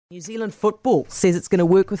New Zealand football says it's going to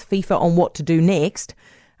work with FIFA on what to do next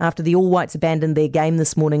after the All Whites abandoned their game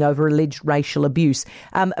this morning over alleged racial abuse.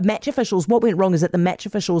 Match officials, what went wrong is that the match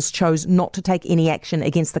officials chose not to take any action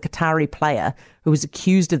against the Qatari player who was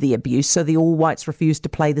accused of the abuse, so the All Whites refused to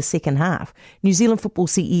play the second half. New Zealand football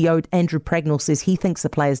CEO Andrew Pragnell says he thinks the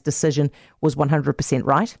player's decision was 100%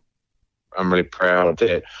 right. I'm really proud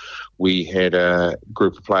that we had a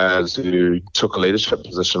group of players who took a leadership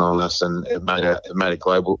position on this, and it made a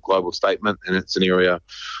global statement. And it's an area,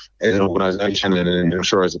 as an organisation, and I'm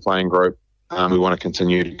sure as a playing group, we want to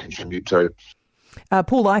continue to contribute to.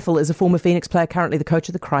 Paul Ifill is a former Phoenix player, currently the coach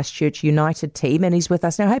of the Christchurch United team, and he's with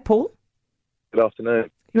us now. Hey, Paul. Good afternoon.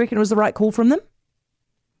 You reckon it was the right call from them?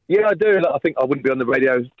 Yeah, I do. I think I wouldn't be on the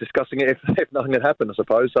radio discussing it if nothing had happened, I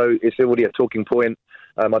suppose. So it's already a talking point.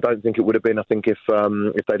 I don't think it would have been. I think if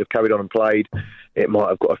they'd have carried on and played, it might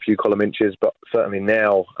have got a few column inches. But certainly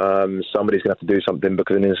now, somebody's going to have to do something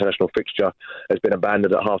because an international fixture has been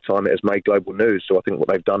abandoned at half-time. It has made global news. So I think what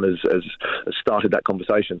they've done has started that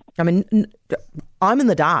conversation. I mean, I'm in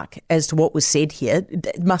the dark as to what was said here.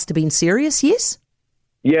 It must have been serious, yes?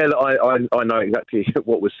 Yeah, I know exactly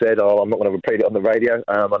what was said. I'm not going to repeat it on the radio.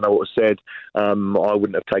 I know what was said. I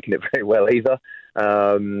wouldn't have taken it very well either.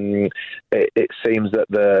 It seems that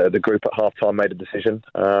the group at halftime made a decision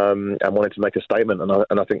and wanted to make a statement,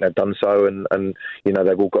 and I think they've done so. And you know,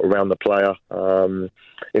 they've all got around the player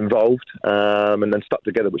involved and then stuck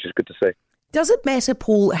together, which is good to see. Does it matter,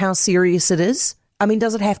 Paul, how serious it is? I mean,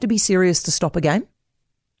 does it have to be serious to stop a game?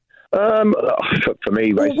 For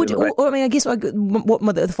me, I guess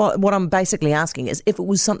what I'm basically asking is, if it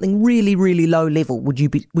was something really, really low level, would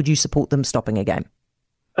you support them stopping a game?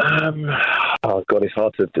 Oh God, it's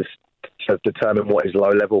hard to determine what is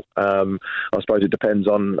low level. I suppose it depends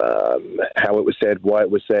on how it was said, why it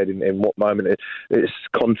was said, in what moment. Its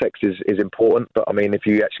context is important. But I mean, if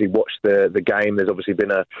you actually watch the game, there's obviously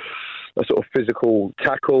been a sort of physical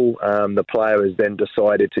tackle. The player has then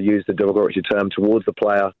decided to use the derogatory term towards the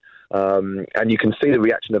player. And you can see the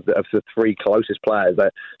reaction of the three closest players.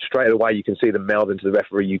 That straight away you can see them mouth into the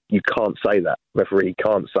referee. You can't say that. Referee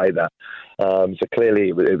can't say that. So clearly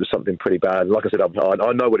it was something pretty bad. Like I said, I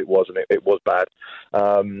know what it was, and it was bad.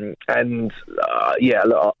 Yeah,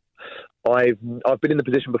 look, I've been in the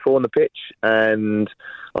position before on the pitch, and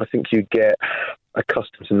I think you get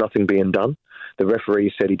accustomed to nothing being done. The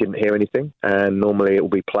referee said he didn't hear anything, and normally it will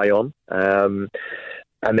be play on.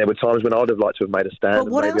 And there were times when I would have liked to have made a stand. But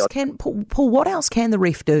what else Paul, what else can the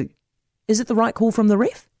ref do? Is it the right call from the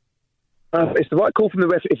ref? It's the right call from the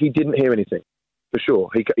ref if he didn't hear anything, for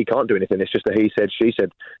sure. He can't do anything. It's just a he said, she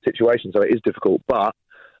said situation, so it is difficult. But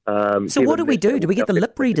so what do we do? Do we get the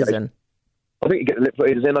lip readers in? I think you get the lip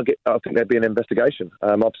readers in. I think there'd be an investigation.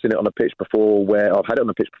 I've seen it on a pitch before I've had it on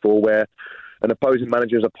a pitch before where an opposing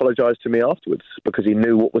manager has apologised to me afterwards because he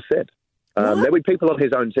knew what was said. There'll be people on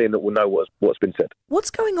his own team that will know what's been said. What's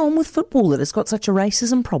going on with football that it's got such a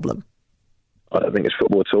racism problem? I don't think it's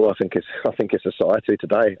football at all. I think it's society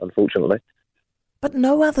today, unfortunately. But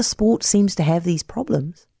no other sport seems to have these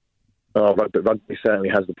problems. Oh, rugby certainly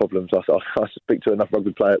has the problems. I speak to enough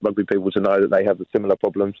rugby people to know that they have the similar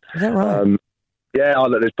problems. Is that right? Yeah,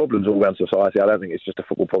 there's problems all around society. I don't think it's just a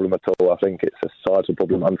football problem at all. I think it's a societal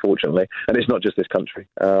problem, unfortunately. And it's not just this country.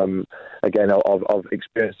 Again, I've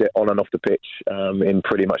experienced it on and off the pitch in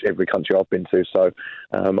pretty much every country I've been to. So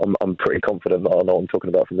I'm pretty confident that I know what I'm talking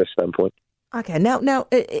about from this standpoint. Okay, now,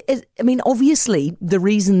 I mean, obviously, the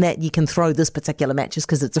reason that you can throw this particular match is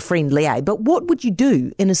because it's a friendly, but what would you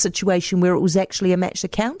do in a situation where it was actually a match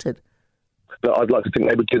that counted? But I'd like to think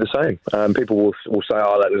they would do the same. People will say,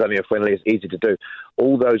 that was only a friendly, it's easy to do.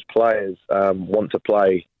 All those players want to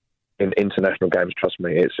play in international games, trust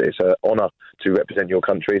me. It's an honour to represent your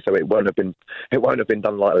country, so it won't have been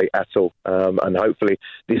done lightly at all. And hopefully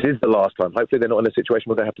this is the last time. Hopefully they're not in a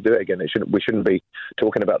situation where they have to do it again. We shouldn't be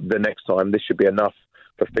talking about the next time. This should be enough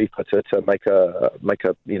for FIFA to make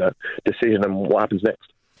a decision on what happens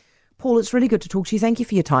next. Paul, it's really good to talk to you. Thank you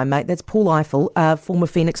for your time, mate. That's Paul Ifill, former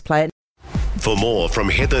Phoenix player. For more from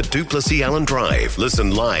Heather Duplessis Allen Drive,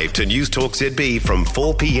 listen live to News Talk ZB from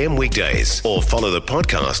 4 p.m. weekdays or follow the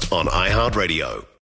podcast on iHeartRadio.